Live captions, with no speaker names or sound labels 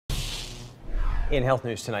In health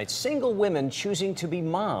news tonight, single women choosing to be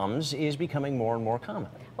moms is becoming more and more common.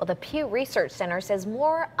 Well, the Pew Research Center says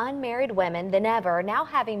more unmarried women than ever are now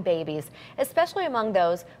having babies, especially among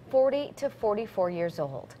those 40 to 44 years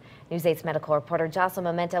old. News 8's medical reporter Jocelyn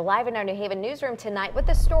Momenta live in our New Haven newsroom tonight with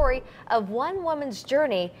the story of one woman's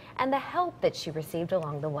journey and the help that she received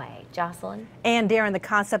along the way. Jocelyn? And Darren, the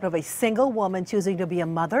concept of a single woman choosing to be a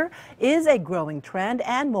mother is a growing trend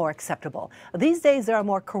and more acceptable. These days, there are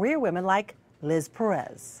more career women like Liz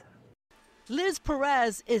Perez. Liz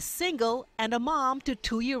Perez is single and a mom to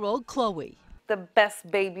 2-year-old Chloe. The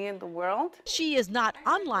best baby in the world. She is not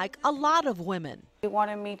unlike a lot of women. You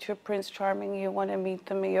want to meet your Prince Charming, you want to meet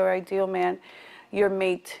your ideal man, your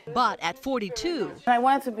mate. But at 42, I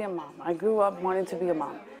wanted to be a mom. I grew up wanting to be a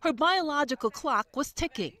mom. her biological clock was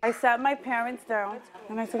ticking. I sat my parents down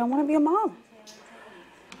and I said, I want to be a mom.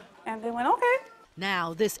 And they went, okay.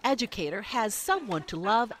 Now this educator has someone to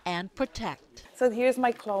love and protect. So here's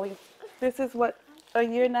my Chloe. This is what a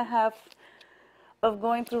year and a half of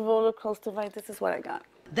going through roller coaster ride, this is what I got.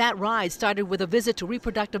 That ride started with a visit to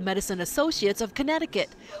Reproductive Medicine Associates of Connecticut,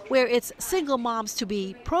 where its Single Moms to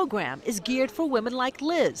Be program is geared for women like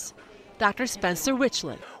Liz. Dr. Spencer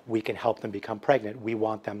Richland. We can help them become pregnant. We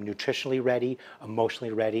want them nutritionally ready,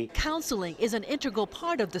 emotionally ready. Counseling is an integral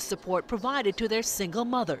part of the support provided to their single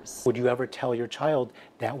mothers. Would you ever tell your child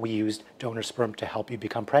that we used donor sperm to help you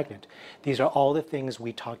become pregnant? These are all the things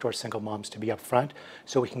we talk to our single moms to be upfront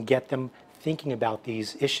so we can get them thinking about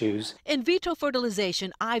these issues. In vitro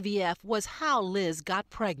fertilization, IVF, was how Liz got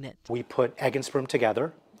pregnant. We put egg and sperm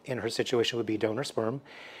together. In her situation would be donor sperm,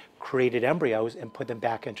 created embryos and put them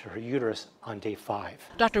back into her uterus on day 5.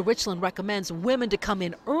 Dr. Richland recommends women to come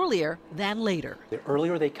in earlier than later. The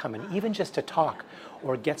earlier they come in, even just to talk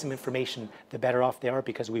or get some information, the better off they are,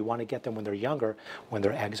 because we want to get them when they're younger, when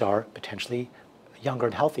their eggs are potentially younger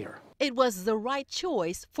and healthier. It was the right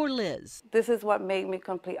choice for Liz. This is what made me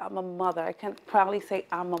complete. I'm a mother. I can proudly say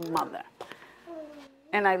I'm a mother.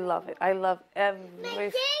 And I love it. I love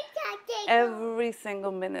every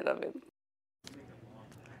single minute of it.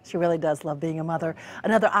 She really does love being a mother.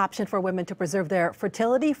 Another option for women to preserve their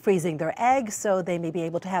fertility, freezing their eggs so they may be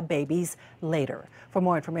able to have babies later. For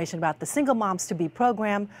more information about the Single Moms to Be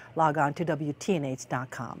program, log on to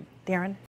WTNH.com. Darren?